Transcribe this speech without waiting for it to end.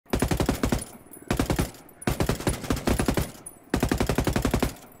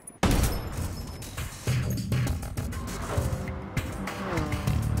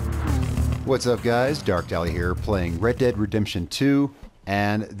What's up guys, Darkdally here, playing Red Dead Redemption 2,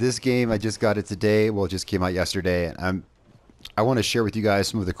 and this game, I just got it today, well it just came out yesterday, and I want to share with you guys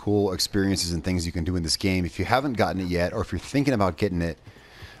some of the cool experiences and things you can do in this game if you haven't gotten it yet, or if you're thinking about getting it.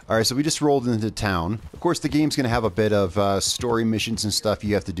 Alright, so we just rolled into town. Of course the game's going to have a bit of story missions and stuff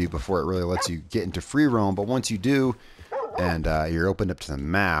you have to do before it really lets you get into free roam, but once you do, and you're opened up to the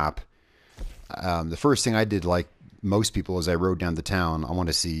map, the first thing I did, like most people, as I rode down the town, I want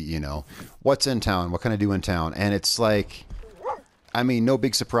to see, you know, what's in town, what can I do in town, and it's like, I mean, no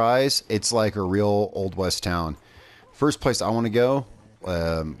big surprise, it's like a real Old West town. First place I want to go,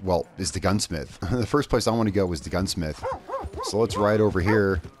 well, is the gunsmith. The first place I want to go was the gunsmith. So let's ride over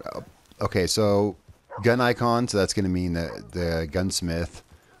here. Okay, so gun icon, so that's going to mean the gunsmith.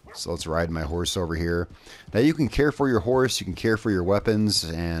 So let's ride my horse over here. Now you can care for your horse, you can care for your weapons,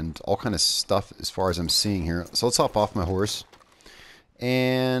 and all kind of stuff as far as I'm seeing here. So let's hop off my horse.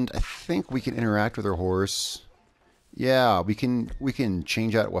 And I think we can interact with our horse. Yeah, we can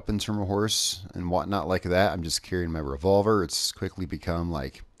change out weapons from a horse and whatnot like that. I'm just carrying my revolver. It's quickly become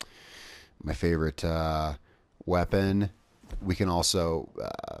like my favorite weapon. We can also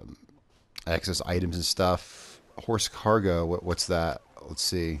access items and stuff. Horse cargo, what's that? Let's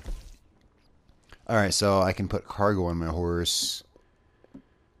see. Alright, so I can put cargo on my horse.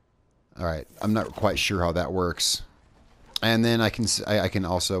 Alright, I'm not quite sure how that works. And then I can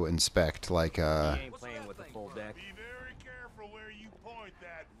also inspect, like, You ain't playing with the full deck. Be very careful where you point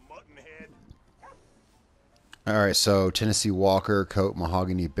that muttonhead. Alright, so Tennessee Walker, coat,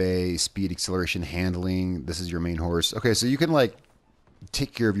 mahogany bay, speed, acceleration, handling. This is your main horse. Okay, so you can, like,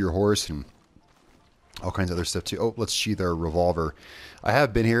 take care of your horse and all kinds of other stuff too. Oh, let's sheath our revolver. I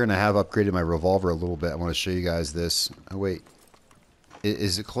have been here and I have upgraded my revolver a little bit. I want to show you guys this. Oh, wait.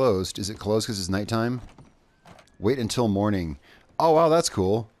 Is it closed? Is it closed because it's nighttime? Wait until morning. Oh, wow, that's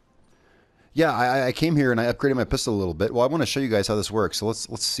cool. Yeah, I came here and I upgraded my pistol a little bit. Well, I want to show you guys how this works. So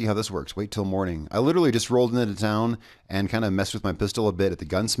let's see how this works. Wait till morning. I literally just rolled into town and kind of messed with my pistol a bit at the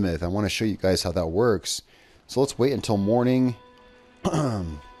gunsmith. I want to show you guys how that works. So let's wait until morning.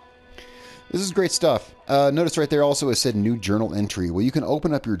 This is great stuff. Notice right there also it said new journal entry. Well, you can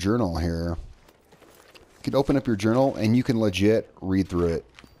open up your journal here. You can open up your journal and you can legit read through it.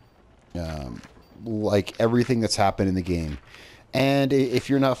 Like everything that's happened in the game. And if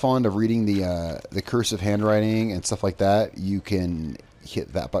you're not fond of reading the cursive handwriting and stuff like that, you can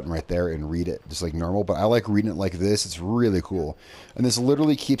hit that button right there and read it just like normal. But I like reading it like this. It's really cool. And this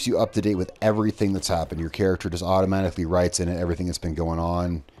literally keeps you up to date with everything that's happened. Your character just automatically writes in it everything that's been going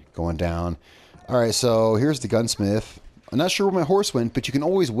on. Going down. Alright, so here's the gunsmith. I'm not sure where my horse went, but you can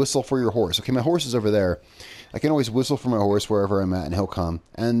always whistle for your horse. Okay, my horse is over there. I can always whistle for my horse wherever I'm at, and he'll come.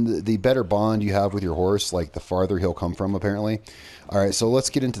 And the better bond you have with your horse, like the farther he'll come from, apparently. Alright, so let's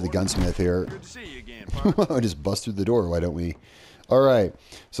get into the gunsmith here. Good to see you again, partner. Just bust through the door, why don't we? Alright,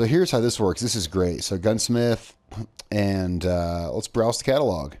 so here's how this works. This is great. So gunsmith, and let's browse the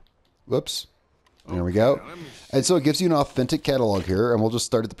catalog. Whoops. There we go. And so it gives you an authentic catalog here, and we'll just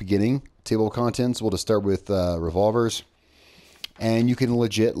start at the beginning. Table of contents, we'll just start with revolvers. And you can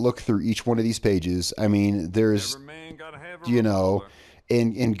legit look through each one of these pages. I mean, there's, you know,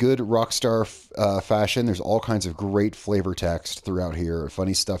 in good Rockstar fashion, there's all kinds of great flavor text throughout here.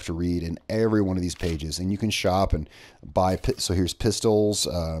 Funny stuff to read in every one of these pages. And you can shop and buy, so here's pistols.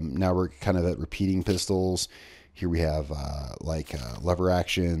 Now we're kind of at repeating pistols. Here we have like lever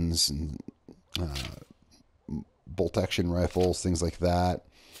actions and bolt action rifles, things like that.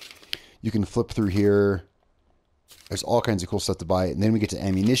 You can flip through here. There's all kinds of cool stuff to buy. And then we get to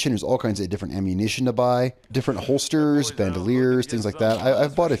ammunition. There's all kinds of different ammunition to buy. Different holsters, bandoliers, things like that.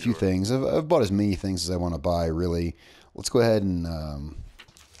 I've bought a few things. I've bought as many things as I want to buy, really. Let's go ahead and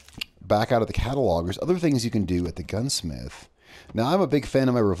back out of the catalog. There's other things you can do at the gunsmith. Now, I'm a big fan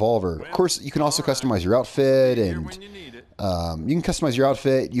of my revolver. Of course, you can also customize your outfit, and you can customize your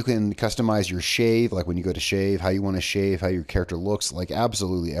outfit. You can customize your shave, like when you go to shave, how you want to shave, how your character looks, like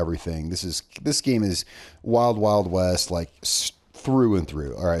absolutely everything. This game is wild, wild west, like through and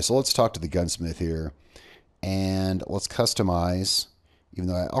through. All right, so let's talk to the gunsmith here, and let's customize. Even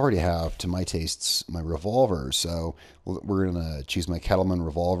though I already have, to my tastes, my revolver. So we're going to choose my Cattleman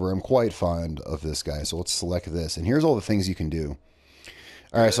revolver. I'm quite fond of this guy. So let's select this. And here's all the things you can do.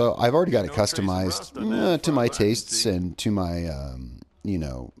 All right, so I've already got it customized to my tastes and to my, you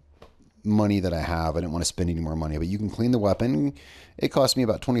know, money that I have. I didn't want to spend any more money. But you can clean the weapon. It cost me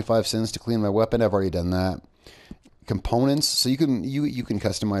about 25 cents to clean my weapon. I've already done that. components. So you can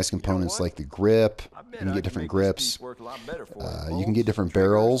customize components like the grip. You can get different grips. You can get different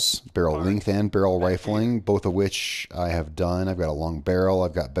barrels, barrel length and barrel rifling, both of which I have done. I've got a long barrel.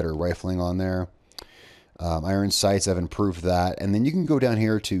 I've got better rifling on there. Iron sights, I've improved that. And then you can go down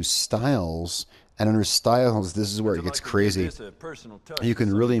here to styles. And under styles, this is where it gets crazy. You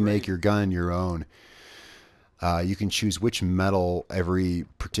can really make your gun your own. You can choose which metal every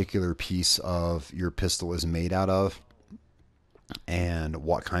particular piece of your pistol is made out of, and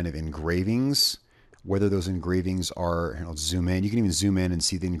what kind of engravings, whether those engravings are, I'll zoom in, you can even zoom in and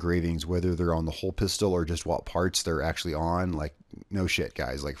see the engravings, whether they're on the whole pistol or just what parts they're actually on. Like, no shit,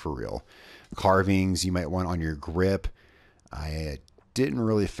 guys, like for real. Carvings you might want on your grip. I didn't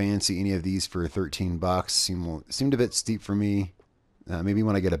really fancy any of these for 13 bucks. Seemed a bit steep for me. Maybe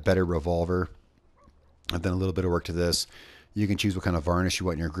when I get a better revolver. I've done a little bit of work to this. You can choose what kind of varnish you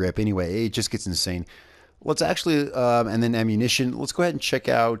want in your grip. Anyway, it just gets insane. Let's actually, and then ammunition. Let's go ahead and check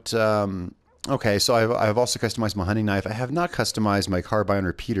out. Okay, so I've also customized my hunting knife. I have not customized my carbine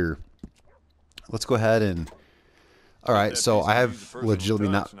repeater. Let's go ahead and. All right, so I have legitimately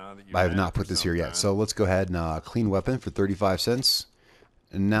not. I have not put this here yet. So let's go ahead and clean weapon for 35 cents.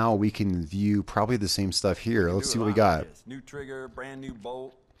 And now we can view probably the same stuff here. Let's see what we got. New trigger, brand new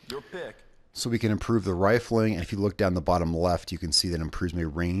bolt, your pick. So we can improve the rifling, and if you look down the bottom left, you can see that it improves my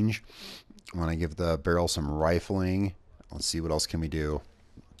range. When I give the barrel some rifling, let's see what else can we do.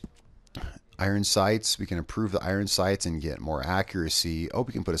 Iron sights, we can improve the iron sights and get more accuracy. Oh,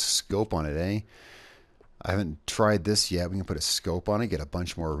 we can put a scope on it, eh? I haven't tried this yet. We can put a scope on it, get a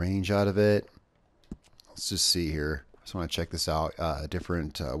bunch more range out of it. Let's just see here. I just want to check this out.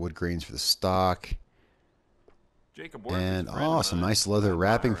 Different wood grains for the stock. And some nice leather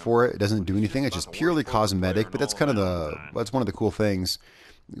wrapping for it. It doesn't do anything. It's just purely cosmetic, but that's kind of that's one of the cool things.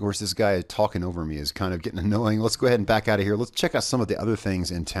 Of course, this guy talking over me is kind of getting annoying. Let's go ahead and back out of here. Let's check out some of the other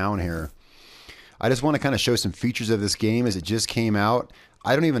things in town here. I just want to kind of show some features of this game as it just came out.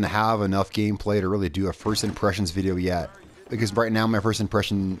 I don't even have enough gameplay to really do a first impressions video yet, because right now my first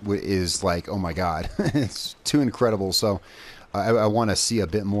impression is like, oh my god, it's too incredible. So I want to see a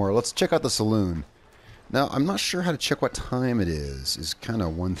bit more. Let's check out the saloon. Now, I'm not sure how to check what time it is kind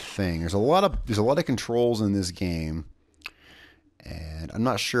of one thing. There's a lot of controls in this game, and I'm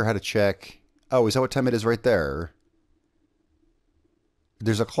not sure how to check. Oh, is that what time it is right there?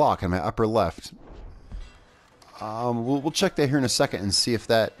 There's a clock in my upper left. We'll check that here in a second and see if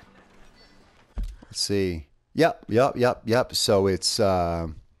that. Let's see. Yep. So it's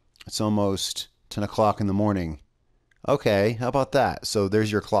almost 10 o'clock in the morning. Okay, how about that? So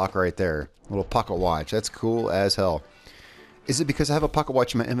there's your clock right there. Little pocket watch. That's cool as hell. Is it because I have a pocket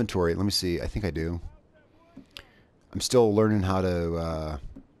watch in my inventory? Let me see. I think I do. I'm still learning how to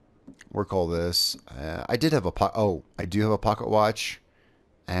work all this. I do have a pocket watch,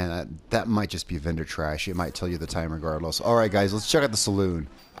 and that might just be vendor trash. It might tell you the time regardless. All right, guys, let's check out the saloon.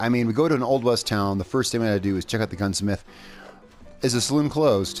 I mean, we go to an Old West town. The first thing I gotta do is check out the gunsmith. Is the saloon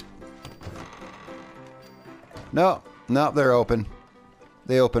closed? No, they're open.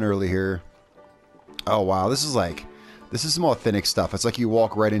 They open early here. Oh wow, this is some authentic stuff. It's like you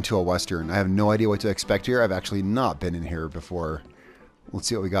walk right into a Western. I have no idea what to expect here. I've actually not been in here before. Let's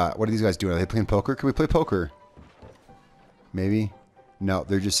see what we got. What are these guys doing? Are they playing poker? Can we play poker? Maybe? No,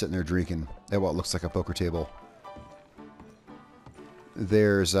 they're just sitting there drinking at what looks like a poker table.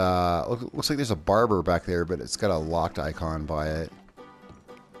 There's looks like there's a barber back there, but it's got a locked icon by it.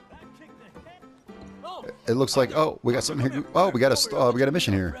 It looks like, oh, we got something here. Oh, we got a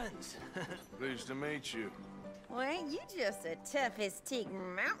mission here. Pleased to meet you. Well, ain't you just a tough-as-teak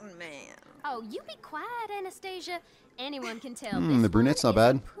mountain man? Oh, you be quiet, Anastasia. Anyone can tell. The brunette's not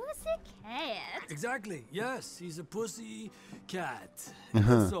bad. Pussy cat. Exactly. Yes, he's a pussy cat.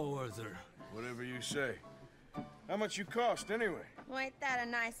 So, Arthur. Whatever you say. How much you cost, anyway? Well, ain't that a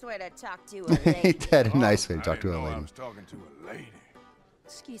nice way to talk to a lady? Ain't that a nice way to talk to a I lady? was talking to a lady.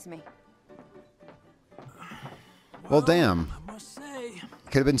 Excuse me. Well, damn. I must say,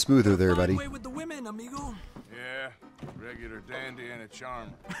 Could have been smoother there, fine buddy. way with the women, amigo. Yeah, regular dandy and a charmer.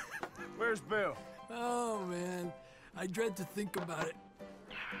 Where's Bill? Oh man, I dread to think about it.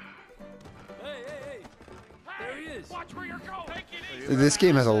 Hey! There he is. Watch where you're going. This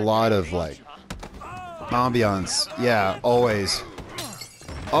game has a lot of like ambiance. Yeah, always.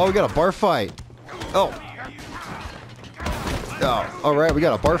 Oh, we got a bar fight. Oh, all right, we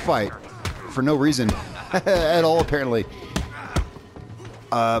got a bar fight for no reason at all, apparently.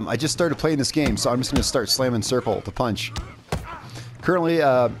 I just started playing this game, so I'm just going to start slamming circle to punch. Currently,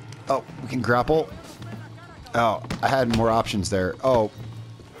 oh, we can grapple. Oh, I had more options there. Oh.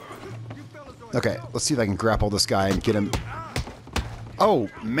 Okay, let's see if I can grapple this guy and get him. Oh,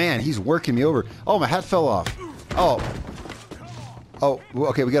 man, he's working me over. Oh, my hat fell off. Oh. Oh,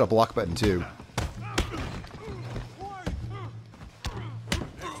 okay, we got a block button, too.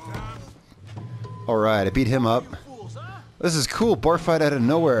 Alright, I beat him up. This is cool, bar fight out of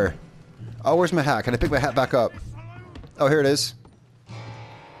nowhere. Oh, where's my hat? Can I pick my hat back up? Oh, here it is.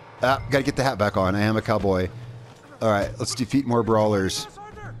 Ah, gotta get the hat back on. I am a cowboy. Alright, let's defeat more brawlers.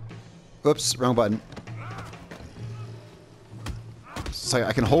 Oops, wrong button. So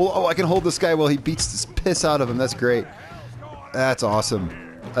I can hold. Oh, I can hold this guy while he beats this piss out of him. That's great. That's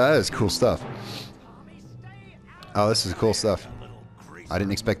awesome. That is cool stuff. Oh, this is cool stuff. I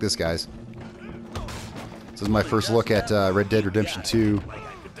didn't expect this, guys. This is my first look at Red Dead Redemption 2.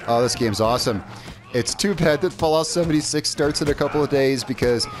 Oh, this game's awesome. It's too bad that Fallout 76 starts in a couple of days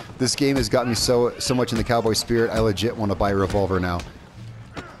because this game has got me so much in the cowboy spirit. I legit want to buy a revolver now.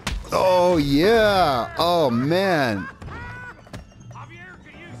 Oh yeah! Oh man!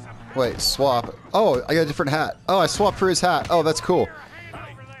 Wait, swap. Oh, I got a different hat. Oh, I swapped for his hat. Oh, that's cool.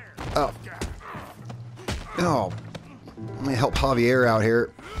 Oh. Oh. Let me help Javier out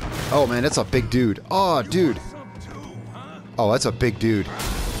here. Oh man, that's a big dude. Oh, dude. Oh, that's a big dude.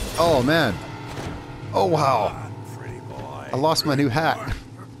 Oh man. Oh wow. I lost my new hat.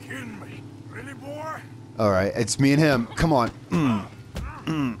 Alright, it's me and him. Come on.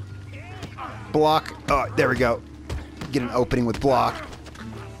 Block. Oh, there we go. Get an opening with block.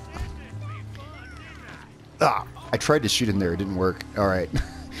 Ah, I tried to shoot him there. It didn't work. Alright.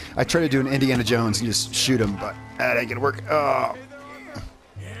 I tried to do an Indiana Jones and just shoot him, but that ain't gonna work. Oh.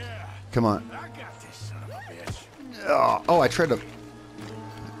 Come on. Oh, I tried to...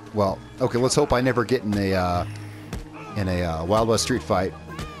 Well, okay, let's hope I never get in a Wild West street fight.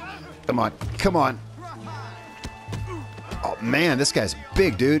 Come on. Come on. Oh, man, this guy's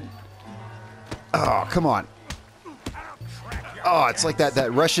big, dude. Oh, come on. Oh, it's like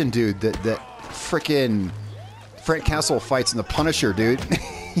that Russian dude that frickin' Frank Castle fights in The Punisher, dude.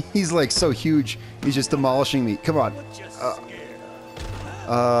 He's like so huge. He's just demolishing me. Come on.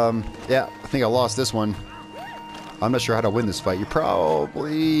 Yeah, I think I lost this one. I'm not sure how to win this fight. You're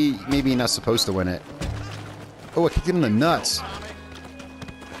probably, maybe not supposed to win it. Oh, I kicked him in the nuts.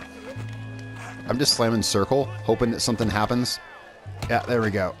 I'm just slamming circle, hoping that something happens. Yeah, there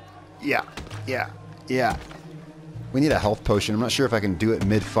we go. Yeah, yeah, yeah. We need a health potion. I'm not sure if I can do it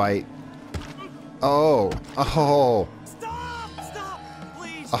mid-fight. Oh, oh. Stop,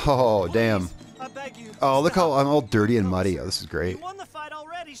 please. Oh, damn. I beg you. Oh, look how I'm all dirty and muddy. Oh, this is great. You won the fight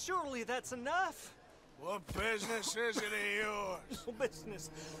already. Surely that's enough. What business is it of yours? No business.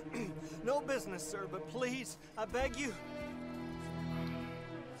 No business, sir, but please, I beg you.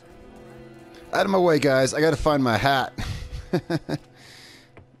 Out of my way, guys. I gotta find my hat.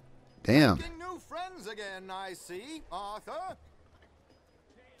 Damn. New friends again, I see, Arthur.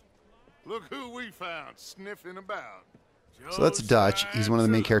 Look who we found sniffing about. So that's Dutch. He's one of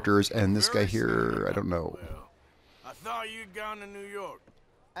the main characters, and this guy here, I don't know. Well, I thought you'd gone to New York.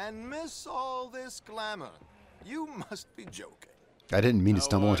 And miss all this glamour. You must be joking. I didn't mean to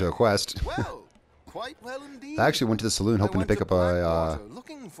stumble into a quest. Well, quite well indeed. I actually went to the saloon hoping to pick up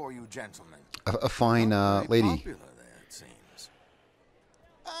looking for you, gentlemen. a fine lady. Popular there, it seems.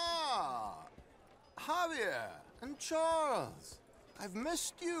 Ah, Javier and Charles. I've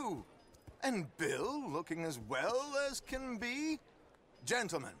missed you. And Bill looking as well as can be.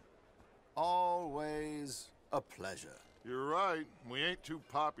 Gentlemen, always a pleasure. You're right. We ain't too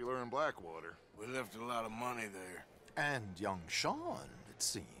popular in Blackwater. We left a lot of money there. And young Sean, it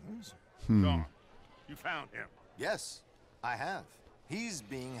seems. Sean, you found him. Yes, I have. He's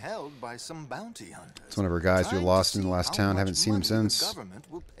being held by some bounty hunters. It's one of our guys who Trying lost to in the see last how town. much Haven't seen him money since. The government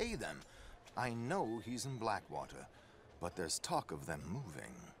will pay them. I know he's in Blackwater, but there's talk of them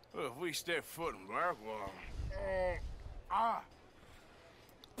moving. Well, if we step foot in Blackwater...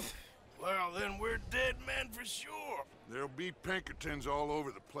 Well, then we're dead men for sure. There'll be Pinkertons all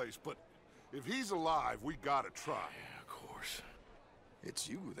over the place, but if he's alive, we gotta try. Yeah, of course. It's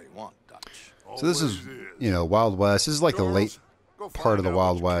you they want, Dutch. So this is, you know, Wild West. This is like the late part of the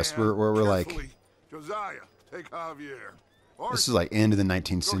Wild West. We're like... Josiah, take Javier. This is like end of the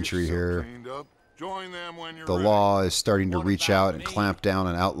 19th century here. Join them when you're The ready. law is starting to reach out and clamp down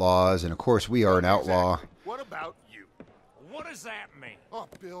on outlaws, and of course we are an outlaw. What about you? What does that mean? Oh,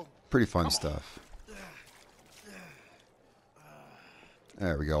 Bill. Pretty fun stuff.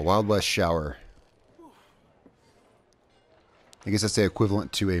 There we go. Wild West shower. I guess that's the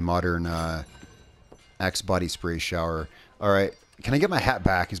equivalent to a modern Axe body spray shower. All right, can I get my hat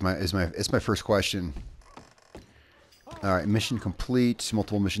back? Is my first question. Alright, mission complete.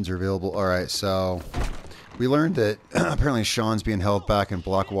 Multiple missions are available. Alright, so we learned that apparently Sean's being held back in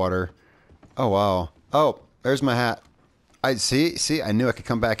Blackwater. Oh, wow. Oh, there's my hat. I see, I knew I could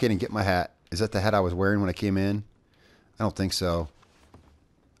come back in and get my hat. Is that the hat I was wearing when I came in? I don't think so.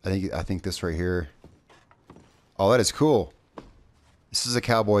 I think this right here. Oh, that is cool. This is a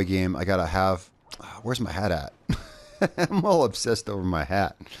cowboy game. I gotta have... Where's my hat at? I'm all obsessed over my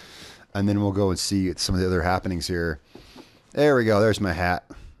hat. And then we'll go and see some of the other happenings here. There we go. There's my hat.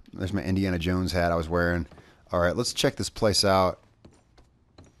 There's my Indiana Jones hat I was wearing. Alright, let's check this place out.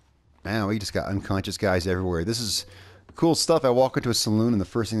 Man, we just got unconscious guys everywhere. This is cool stuff. I walk into a saloon and the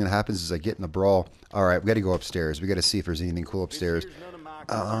first thing that happens is I get in a brawl. Alright, we gotta go upstairs. We gotta see if there's anything cool upstairs.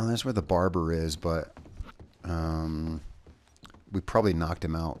 That's where the barber is, but... we probably knocked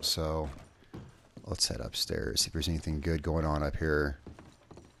him out, so... Let's head upstairs, see if there's anything good going on up here.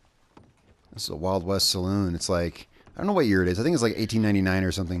 This is a Wild West saloon. It's like... I don't know what year it is. I think it's like 1899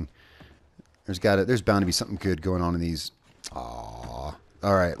 or something. There's bound to be something good going on in these... Aww.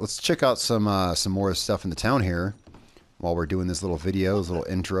 Alright, let's check out some more stuff in the town here. While we're doing this little video, this little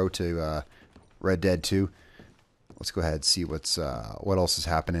intro to Red Dead 2. Let's go ahead and see what else is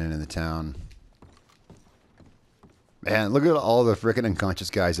happening in the town. Man, look at all the freaking unconscious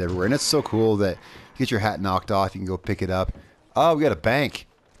guys everywhere. And it's so cool that you get your hat knocked off, you can go pick it up. Oh, we got a bank.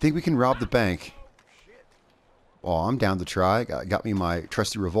 Think we can rob the bank. Oh, I'm down to try. Got me my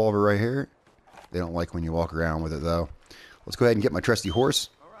trusty revolver right here. They don't like when you walk around with it, though. Let's go ahead and get my trusty horse.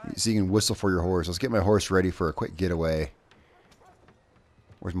 So you can whistle for your horse. Let's get my horse ready for a quick getaway.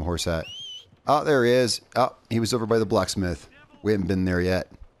 Where's my horse at? Oh, there he is. Oh, he was over by the blacksmith. We haven't been there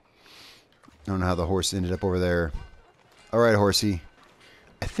yet. I don't know how the horse ended up over there. Alright, horsey.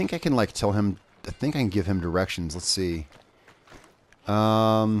 I think I can, like, tell him... I think I can give him directions. Let's see.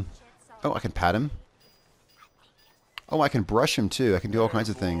 Oh, I can pat him. Oh, I can brush him, too. I can do all kinds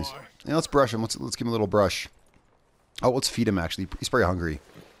of things. Yeah, let's brush him. Let's give him a little brush. Oh, let's feed him, actually. He's probably hungry.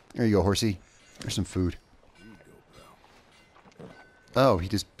 There you go, horsey. There's some food. Oh, he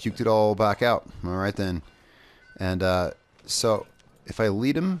just puked it all back out. Alright, then. And, so, if I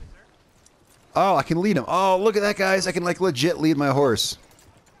lead him... Oh, I can lead him. Oh, look at that, guys. I can, like, legit lead my horse.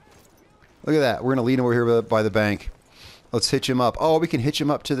 Look at that. We're going to lead him over here by the bank. Let's hitch him up. Oh, we can hitch him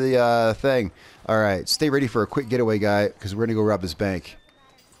up to the thing. All right. Stay ready for a quick getaway, guy, because we're going to go rob this bank.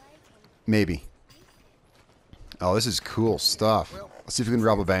 Maybe. Oh, this is cool stuff. Let's see if we can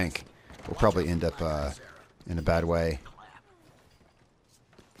rob a bank. We'll probably end up in a bad way.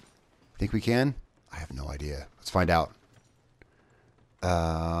 Think we can? I have no idea. Let's find out.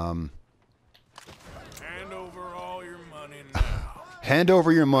 Hand over all your money now. Hand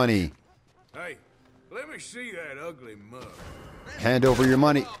over your money. Hey, let me see that ugly mug. Hand over your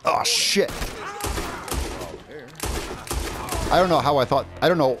money. Oh shit. I don't know how I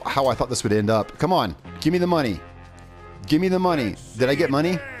thought this would end up. Come on. Give me the money. Give me the money. Did I get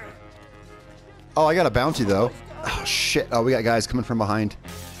money? Oh, I got a bounty though. Oh shit. Oh, we got guys coming from behind.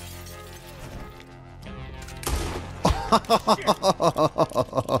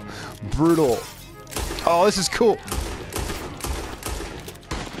 Brutal. Oh, this is cool.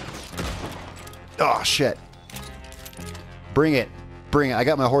 Oh, shit. Bring it. Bring it. I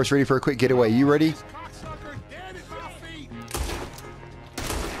got my horse ready for a quick getaway. You ready?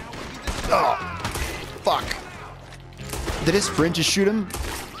 Oh, fuck. Did his friend just shoot him?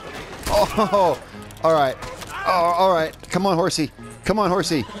 Oh, all right. Oh, all right. Come on, horsey. Come on,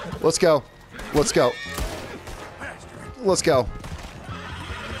 horsey. Let's go. Let's go. Let's go.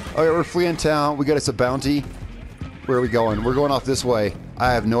 Okay, we're fleeing town. We got us a bounty. Where are we going? We're going off this way.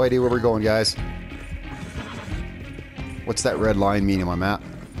 I have no idea where we're going, guys. What's that red line mean on my map?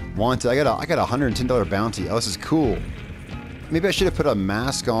 Wanted. I got a $110 bounty. Oh, this is cool. Maybe I should have put a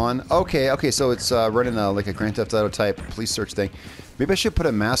mask on. Okay, so it's running like a Grand Theft Auto type police search thing. Maybe I should put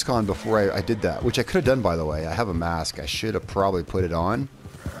a mask on before I did that, which I could have done, by the way. I have a mask. I should have probably put it on.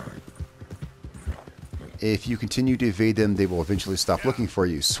 If you continue to evade them, they will eventually stop looking for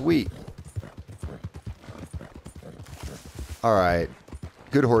you. Sweet. Alright.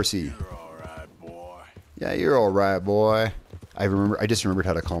 Good horsey. You're all right, boy. Yeah, you're alright, boy. I just remembered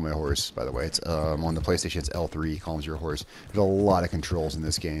how to call my horse, by the way. It's on the PlayStation, it's L3, calms your horse. There's a lot of controls in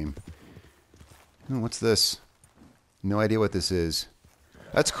this game. What's this? No idea what this is.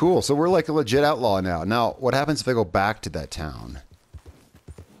 That's cool. So we're like a legit outlaw now. Now, what happens if I go back to that town?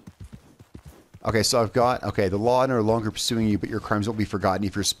 Okay, so I've got... Okay, the law no longer pursuing you, but your crimes will be forgotten.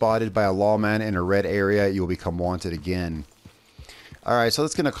 If you're spotted by a lawman in a red area, you will become wanted again. Alright, so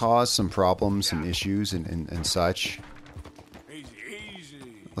that's going to cause some problems, some issues, and such.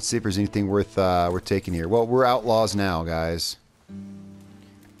 Let's see if there's anything worth taking here. Well, we're outlaws now, guys.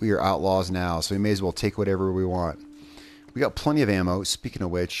 We are outlaws now, so we may as well take whatever we want. We got plenty of ammo. Speaking of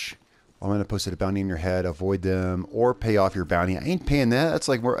which, I'm gonna post a bounty in your head. Avoid them or pay off your bounty. I ain't paying that. That's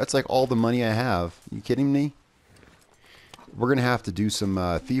like that's like all the money I have. You kidding me? We're gonna have to do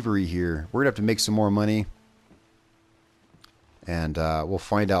some thievery here. We're gonna have to make some more money, and we'll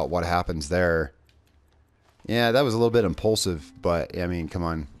find out what happens there. Yeah, that was a little bit impulsive, but I mean, come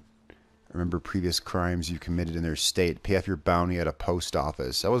on. Remember previous crimes you committed in their state. Pay off your bounty at a post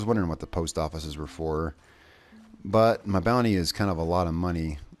office. I was wondering what the post offices were for. But my bounty is kind of a lot of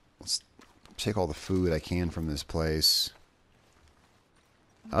money. Let's take all the food I can from this place.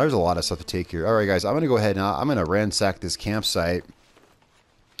 There's a lot of stuff to take here. Alright guys, I'm going to go ahead and I'm going to ransack this campsite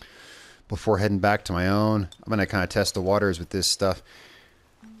before heading back to my own. I'm going to kind of test the waters with this stuff.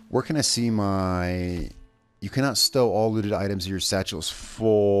 Where can I see my... You cannot stow all looted items in your satchels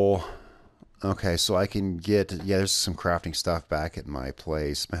full. Okay, so I can get... Yeah, there's some crafting stuff back at my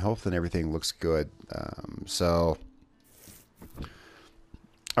place. My health and everything looks good.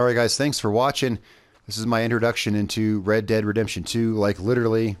 Alright guys, thanks for watching. This is my introduction into Red Dead Redemption 2. Like,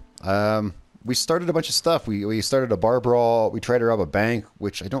 literally, we started a bunch of stuff. We started a bar brawl. We tried to rob a bank,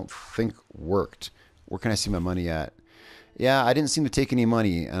 which I don't think worked. Where can I see my money at? Yeah, I didn't seem to take any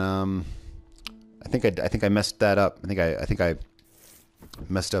money. I think I messed that up. I think I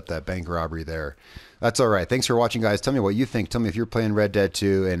messed up that bank robbery there. That's all right. Thanks for watching, guys. Tell me what you think. Tell me if you're playing Red Dead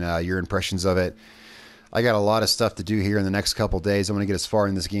 2 and your impressions of it. I got a lot of stuff to do here in the next couple days. I'm going to get as far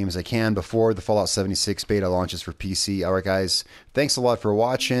in this game as I can before the Fallout 76 beta launches for PC. All right, guys. Thanks a lot for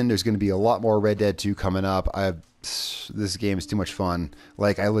watching. There's going to be a lot more Red Dead 2 coming up. This game is too much fun.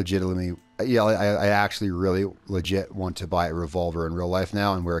 Like, I legitimately... Yeah, I actually really legit want to buy a revolver in real life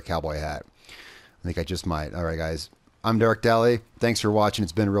now and wear a cowboy hat. I think I just might. All right, guys. I'm Darkdally. Thanks for watching.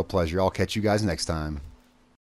 It's been a real pleasure. I'll catch you guys next time.